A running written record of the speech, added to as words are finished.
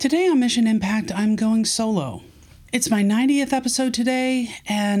Today on Mission Impact, I'm going solo. It's my 90th episode today,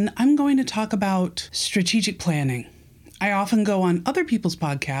 and I'm going to talk about strategic planning. I often go on other people's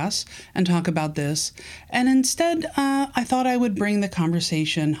podcasts and talk about this, and instead, I thought I would bring the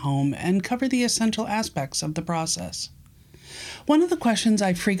conversation home and cover the essential aspects of the process. One of the questions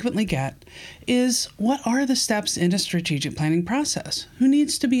I frequently get is, what are the steps in a strategic planning process? Who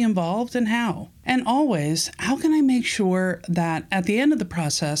needs to be involved and how? And always, how can I make sure that at the end of the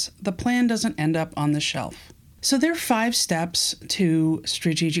process, the plan doesn't end up on the shelf? So there are 5 steps to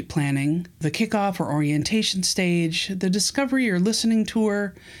strategic planning: the kickoff or orientation stage, the discovery or listening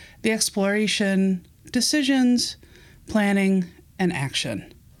tour, the exploration, decisions, planning, and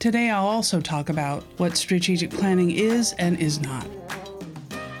action. Today, I'll also talk about what strategic planning is and is not.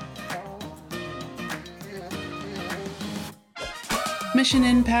 Mission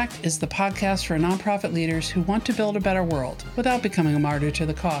Impact is the podcast for nonprofit leaders who want to build a better world without becoming a martyr to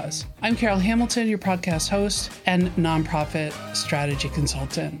the cause. I'm Carol Hamilton, your podcast host and nonprofit strategy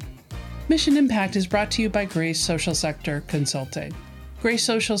consultant. Mission Impact is brought to you by Grace Social Sector Consulting. Grace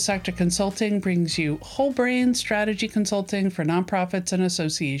Social Sector Consulting brings you whole brain strategy consulting for nonprofits and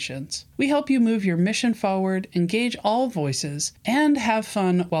associations. We help you move your mission forward, engage all voices, and have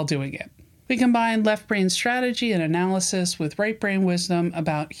fun while doing it. We combine left brain strategy and analysis with right brain wisdom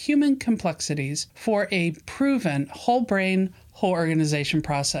about human complexities for a proven whole brain, whole organization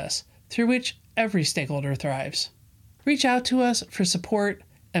process through which every stakeholder thrives. Reach out to us for support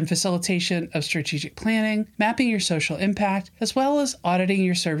and facilitation of strategic planning, mapping your social impact, as well as auditing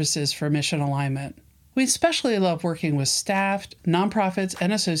your services for mission alignment. We especially love working with staffed, nonprofits,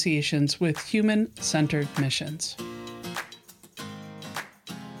 and associations with human-centered missions.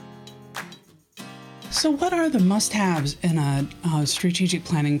 So what are the must-haves in a strategic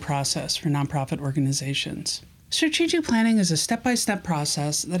planning process for nonprofit organizations? Strategic planning is a step-by-step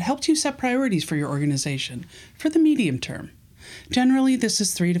process that helps you set priorities for your organization for the medium term. Generally, this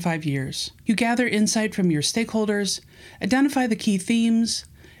is 3 to 5 years. You gather insight from your stakeholders, identify the key themes,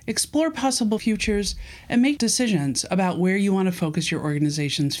 explore possible futures, and make decisions about where you want to focus your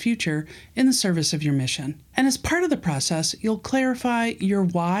organization's future in the service of your mission. And as part of the process, you'll clarify your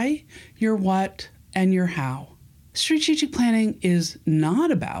why, your what, and your how. Strategic planning is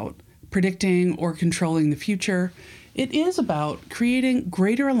not about predicting or controlling the future. It is about creating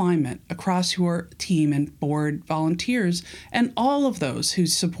greater alignment across your team and board, volunteers, and all of those who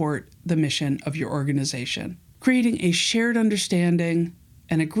support the mission of your organization. Creating a shared understanding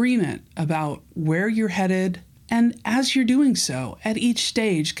and agreement about where you're headed, and as you're doing so, at each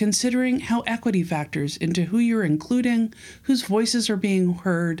stage, considering how equity factors into who you're including, whose voices are being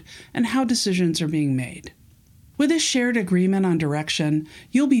heard, and how decisions are being made. With this shared agreement on direction,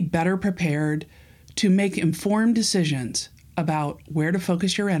 you'll be better prepared to make informed decisions about where to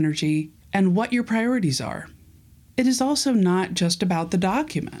focus your energy and what your priorities are. It is also not just about the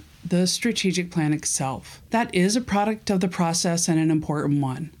document, the strategic plan itself. That is a product of the process and an important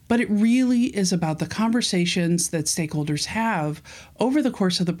one. But it really is about the conversations that stakeholders have over the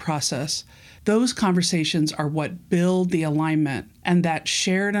course of the process. Those conversations are what build the alignment and that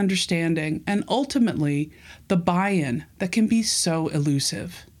shared understanding and ultimately the buy-in that can be so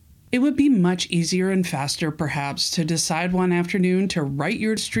elusive. It would be much easier and faster, perhaps, to decide one afternoon to write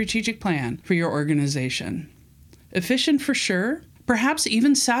your strategic plan for your organization. Efficient for sure, perhaps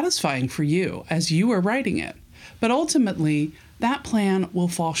even satisfying for you as you are writing it. But ultimately, that plan will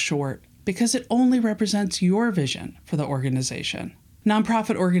fall short because it only represents your vision for the organization.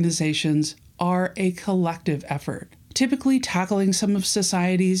 Nonprofit organizations are a collective effort, typically tackling some of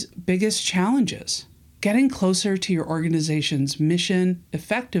society's biggest challenges. Getting closer to your organization's mission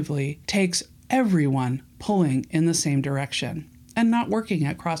effectively takes everyone pulling in the same direction and not working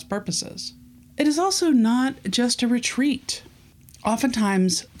at cross purposes. It is also not just a retreat.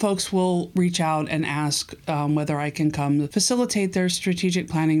 Oftentimes, folks will reach out and ask whether I can come facilitate their strategic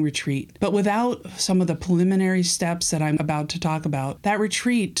planning retreat. But without some of the preliminary steps that I'm about to talk about, that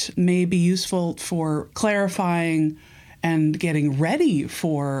retreat may be useful for clarifying and getting ready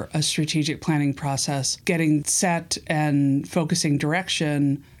for a strategic planning process, getting set and focusing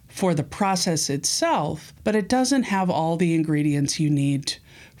direction for the process itself, but it doesn't have all the ingredients you need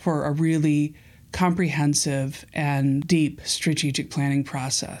for a really comprehensive and deep strategic planning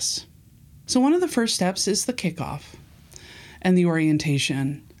process. So one of the first steps is the kickoff and the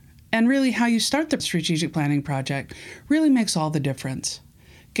orientation. And really how you start the strategic planning project really makes all the difference.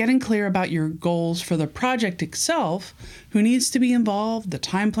 Getting clear about your goals for the project itself, who needs to be involved, the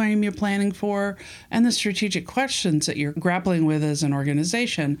time frame you're planning for, and the strategic questions that you're grappling with as an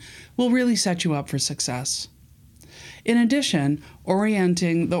organization will really set you up for success. In addition,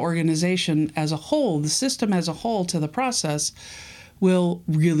 orienting the organization as a whole, the system as a whole, to the process will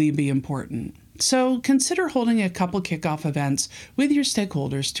really be important. So consider holding a couple kickoff events with your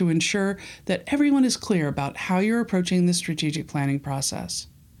stakeholders to ensure that everyone is clear about how you're approaching the strategic planning process.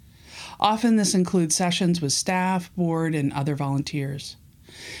 Often this includes sessions with staff, board, and other volunteers.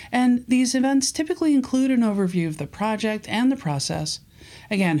 And these events typically include an overview of the project and the process.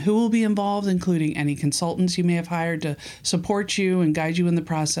 Again, who will be involved, including any consultants you may have hired to support you and guide you in the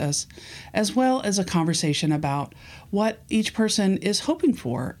process, as well as a conversation about what each person is hoping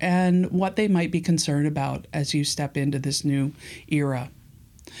for and what they might be concerned about as you step into this new era.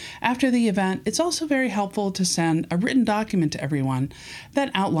 After the event, it's also very helpful to send a written document to everyone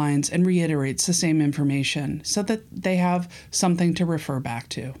that outlines and reiterates the same information so that they have something to refer back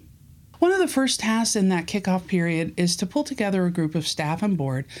to. One of the first tasks in that kickoff period is to pull together a group of staff and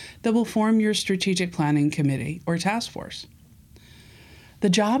board that will form your strategic planning committee or task force.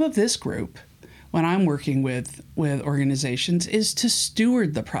 The job of this group, when I'm working with organizations, is to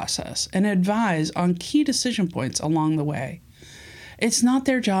steward the process and advise on key decision points along the way. It's not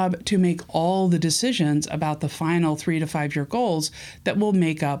their job to make all the decisions about the final 3 to 5 year goals that will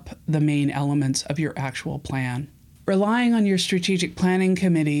make up the main elements of your actual plan. Relying on your strategic planning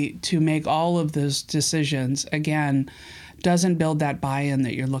committee to make all of those decisions, again, doesn't build that buy-in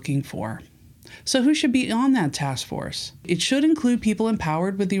that you're looking for. So who should be on that task force? It should include people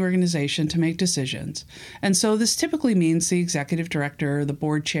empowered with the organization to make decisions. And so this typically means the executive director, the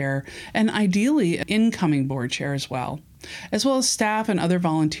board chair, and ideally an incoming board chair as well as staff and other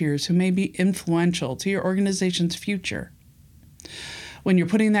volunteers who may be influential to your organization's future. When you're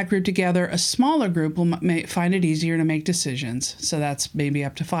putting that group together, a smaller group may find it easier to make decisions, so that's maybe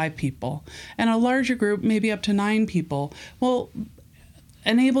up to 5 people. And a larger group, maybe up to 9 people, will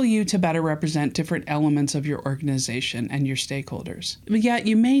enable you to better represent different elements of your organization and your stakeholders. But yet,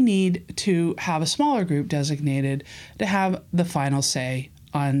 you may need to have a smaller group designated to have the final say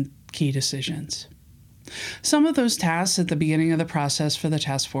on key decisions. Some of those tasks at the beginning of the process for the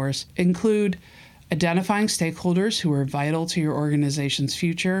task force include identifying stakeholders who are vital to your organization's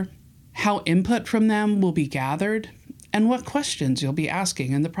future, how input from them will be gathered, and what questions you'll be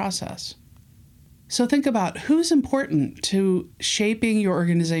asking in the process. So think about who's important to shaping your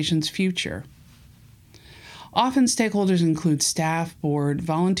organization's future. Often stakeholders include staff, board,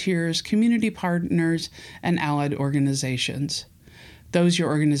 volunteers, community partners, and allied organizations, those your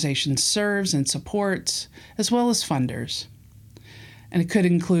organization serves and supports, as well as funders. And it could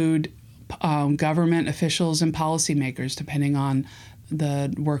include government officials and policymakers, depending on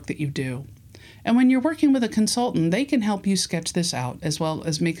the work that you do. And when you're working with a consultant, they can help you sketch this out, as well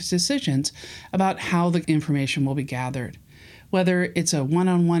as make decisions about how the information will be gathered, whether it's a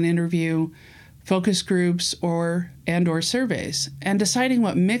one-on-one interview, focus groups, or surveys. And deciding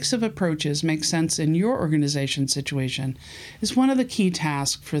what mix of approaches makes sense in your organization situation is one of the key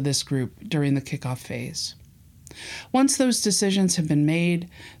tasks for this group during the kickoff phase. Once those decisions have been made,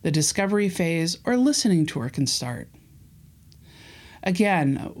 the discovery phase or listening tour can start.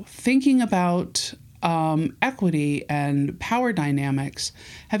 Again, thinking about equity and power dynamics,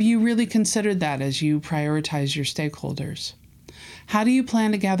 have you really considered that as you prioritize your stakeholders? How do you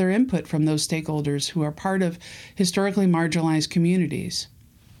plan to gather input from those stakeholders who are part of historically marginalized communities?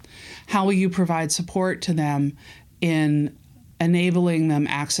 How will you provide support to them in enabling them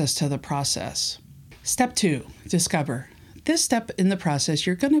access to the process? Step 2, discover. This step in the process,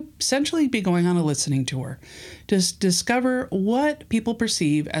 you're going to essentially be going on a listening tour to discover what people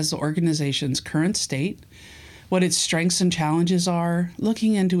perceive as the organization's current state, what its strengths and challenges are,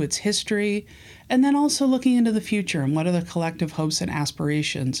 looking into its history, and then also looking into the future and what are the collective hopes and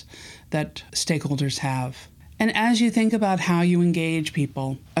aspirations that stakeholders have. And as you think about how you engage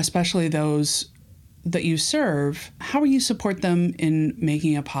people, especially those that you serve, how will you support them in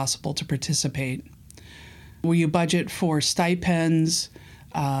making it possible to participate? Will you budget for stipends,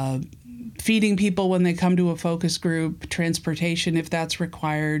 feeding people when they come to a focus group, transportation if that's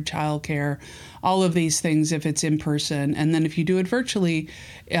required, childcare, all of these things if it's in person? And then if you do it virtually,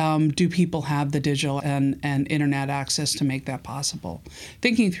 do people have the digital and internet access to make that possible?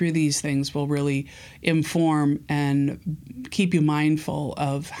 Thinking through these things will really inform and keep you mindful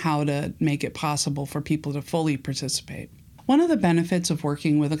of how to make it possible for people to fully participate. One of the benefits of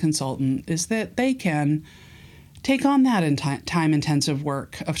working with a consultant is that they can take on that time-intensive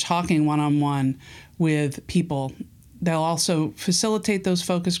work of talking one-on-one with people. They'll also facilitate those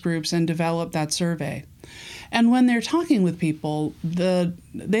focus groups and develop that survey. And when they're talking with people,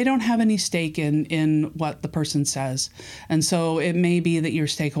 they don't have any stake in what the person says. And so it may be that your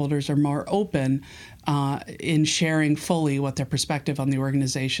stakeholders are more open in sharing fully what their perspective on the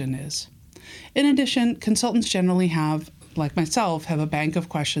organization is. In addition, consultants generally have, like myself, have a bank of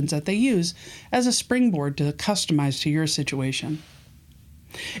questions that they use as a springboard to customize to your situation.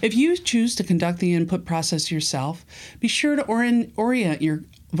 If you choose to conduct the input process yourself, be sure to orient your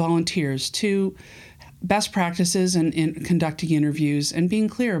volunteers to best practices in conducting interviews and being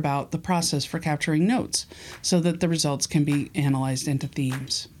clear about the process for capturing notes so that the results can be analyzed into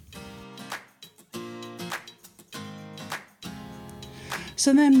themes.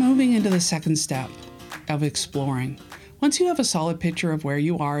 So then moving into the second step of exploring. Once you have a solid picture of where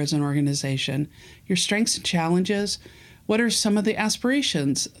you are as an organization, your strengths and challenges, what are some of the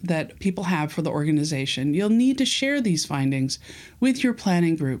aspirations that people have for the organization, you'll need to share these findings with your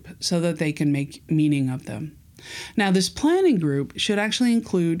planning group so that they can make meaning of them. Now, this planning group should actually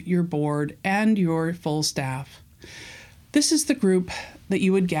include your board and your full staff. This is the group that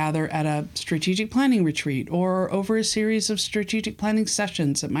you would gather at a strategic planning retreat or over a series of strategic planning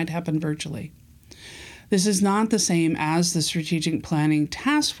sessions that might happen virtually. This is not the same as the strategic planning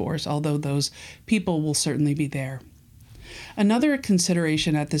task force, although those people will certainly be there. Another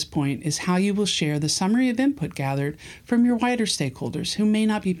consideration at this point is how you will share the summary of input gathered from your wider stakeholders who may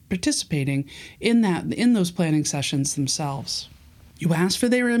not be participating in those planning sessions themselves. You ask for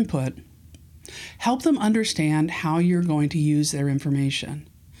their input. Help them understand how you're going to use their information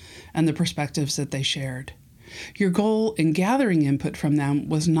and the perspectives that they shared. Your goal in gathering input from them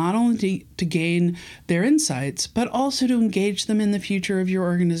was not only to gain their insights, but also to engage them in the future of your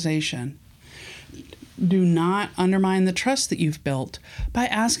organization. Do not undermine the trust that you've built by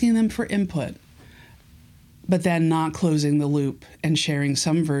asking them for input, but then not closing the loop and sharing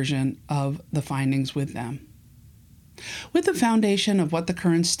some version of the findings with them. With the foundation of what the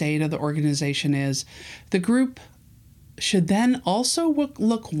current state of the organization is, the group should then also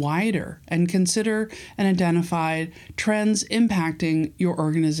look wider and consider and identify trends impacting your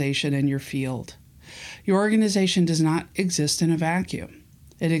organization and your field. Your organization does not exist in a vacuum.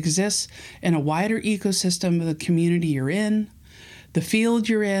 It exists in a wider ecosystem of the community you're in, the field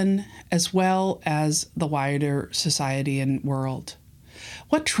you're in, as well as the wider society and world.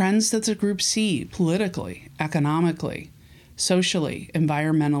 What trends does the group see politically, economically, socially,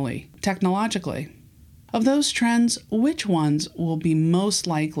 environmentally, technologically? Of those trends, which ones will be most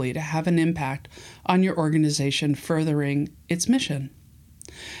likely to have an impact on your organization furthering its mission?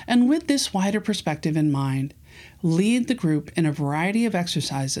 And with this wider perspective in mind, lead the group in a variety of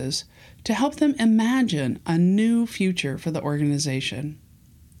exercises to help them imagine a new future for the organization.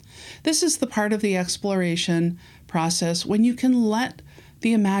 This is the part of the exploration process when you can let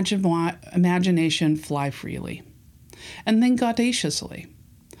the imagination fly freely and think audaciously.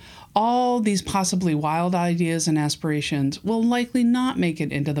 All these possibly wild ideas and aspirations will likely not make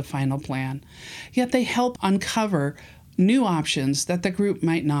it into the final plan, yet they help uncover new options that the group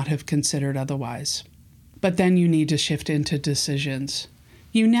might not have considered otherwise. But then you need to shift into decisions.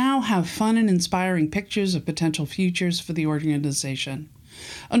 You now have fun and inspiring pictures of potential futures for the organization.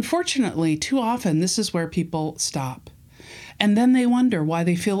 Unfortunately, too often this is where people stop. And then they wonder why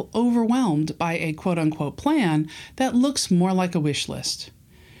they feel overwhelmed by a quote-unquote plan that looks more like a wish list.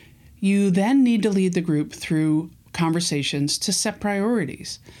 You then need to lead the group through conversations to set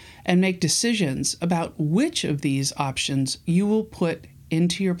priorities and make decisions about which of these options you will put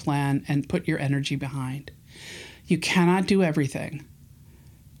into your plan and put your energy behind. You cannot do everything.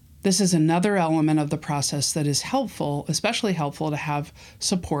 This is another element of the process that is helpful, especially helpful to have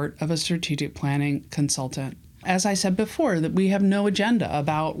support of a strategic planning consultant. As I said before, that we have no agenda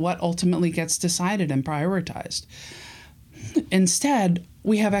about what ultimately gets decided and prioritized. Instead,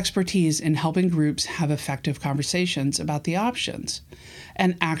 we have expertise in helping groups have effective conversations about the options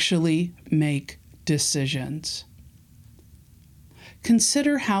and actually make decisions.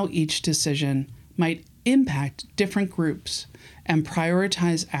 Consider how each decision might impact different groups and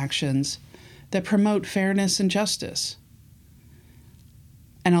prioritize actions that promote fairness and justice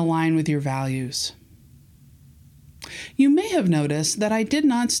and align with your values. You may have noticed that I did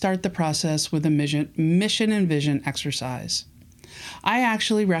not start the process with a mission and vision exercise. I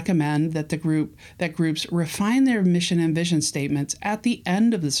actually recommend that groups refine their mission and vision statements at the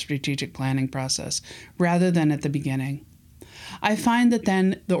end of the strategic planning process rather than at the beginning. I find that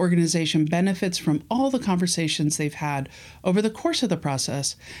then the organization benefits from all the conversations they've had over the course of the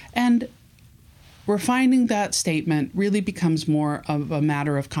process, and refining that statement really becomes more of a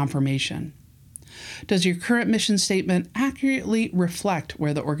matter of confirmation. Does your current mission statement accurately reflect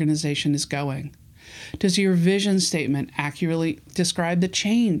where the organization is going? Does your vision statement accurately describe the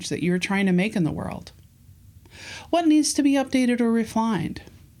change that you're trying to make in the world? What needs to be updated or refined?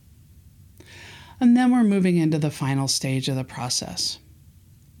 And then we're moving into the final stage of the process.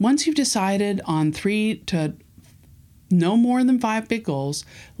 Once you've decided on 3 to no more than 5 big goals,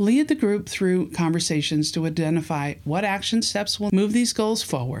 lead the group through conversations to identify what action steps will move these goals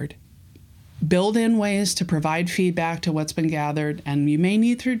forward. Build in ways to provide feedback to what's been gathered, and you may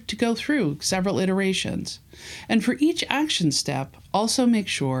need to go through several iterations. And for each action step, also make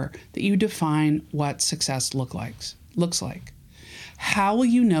sure that you define what success looks like. How will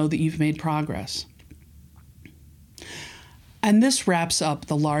you know that you've made progress? And this wraps up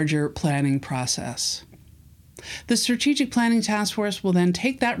the larger planning process. The Strategic Planning Task Force will then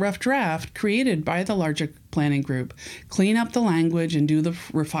take that rough draft created by the larger planning group, clean up the language, and do the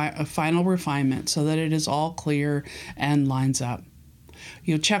final refinement so that it is all clear and lines up.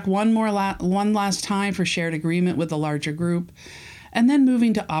 You'll check one last time for shared agreement with the larger group, and then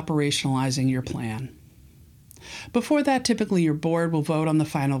moving to operationalizing your plan. Before that, typically your board will vote on the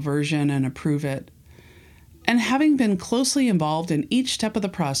final version and approve it. And having been closely involved in each step of the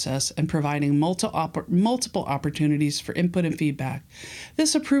process and providing multiple opportunities for input and feedback,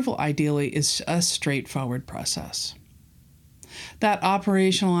 this approval ideally is a straightforward process. That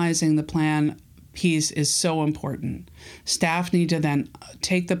operationalizing the plan piece is so important. Staff need to then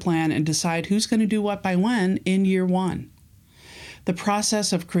take the plan and decide who's going to do what by when in year 1. The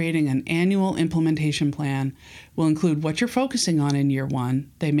process of creating an annual implementation plan will include what you're focusing on in year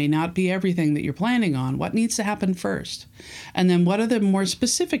 1. They may not be everything that you're planning on. What needs to happen first? And then what are the more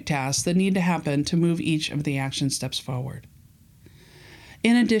specific tasks that need to happen to move each of the action steps forward?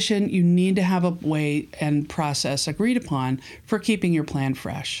 In addition, you need to have a way and process agreed upon for keeping your plan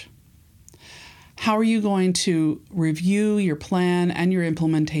fresh. How are you going to review your plan and your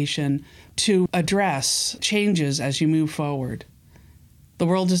implementation to address changes as you move forward? The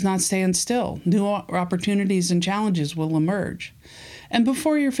world does not stand still. New opportunities and challenges will emerge. And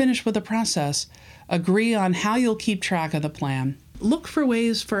before you're finished with the process, agree on how you'll keep track of the plan. Look for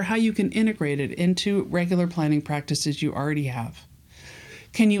ways for how you can integrate it into regular planning practices you already have.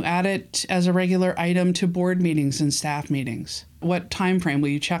 Can you add it as a regular item to board meetings and staff meetings? What time frame will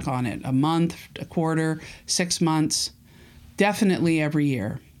you check on it? A month, a quarter, 6 months? Definitely every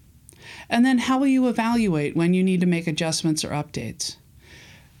year. And then how will you evaluate when you need to make adjustments or updates?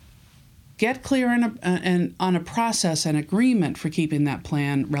 Get clear on a process and agreement for keeping that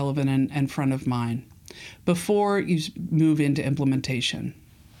plan relevant and front of mind before you move into implementation.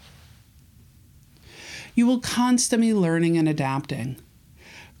 You will constantly be learning and adapting.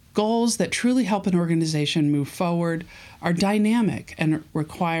 Goals that truly help an organization move forward are dynamic and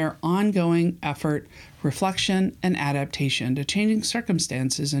require ongoing effort, reflection, and adaptation to changing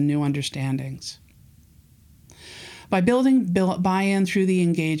circumstances and new understandings. By building buy-in through the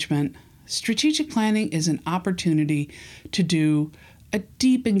engagement, strategic planning is an opportunity to do a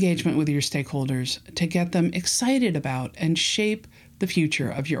deep engagement with your stakeholders to get them excited about and shape the future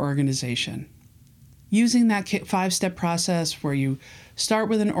of your organization. Using that 5-step process where you start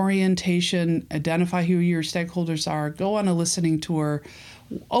with an orientation, identify who your stakeholders are, go on a listening tour,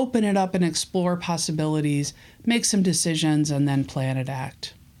 open it up and explore possibilities, make some decisions, and then plan and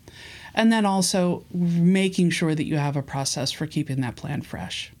act. And then also making sure that you have a process for keeping that plan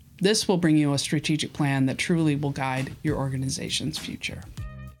fresh. This will bring you a strategic plan that truly will guide your organization's future.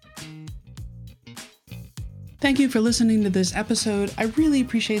 Thank you for listening to this episode. I really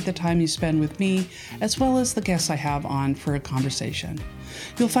appreciate the time you spend with me, as well as the guests I have on for a conversation.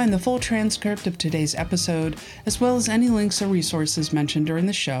 You'll find the full transcript of today's episode, as well as any links or resources mentioned during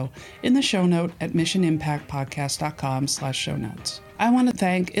the show, in the show note at missionimpactpodcast.com/show-notes. I want to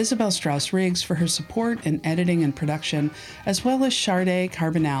thank Isabel Strauss-Riggs for her support in editing and production, as well as Sade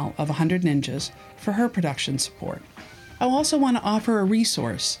Carbonell of 100 Ninjas for her production support. I also want to offer a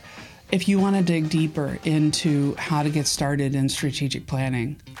resource if you want to dig deeper into how to get started in strategic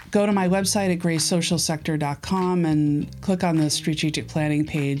planning. Go to my website at gracesocialsector.com and click on the strategic planning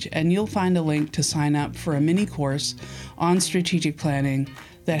page, and you'll find a link to sign up for a mini course on strategic planning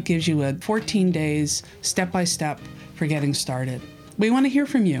that gives you a 14 days step-by-step for getting started. We want to hear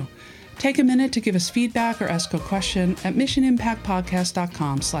from you. Take a minute to give us feedback or ask a question at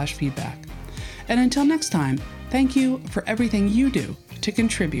missionimpactpodcast.com/feedback. And until next time, thank you for everything you do to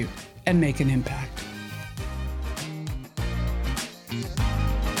contribute and make an impact.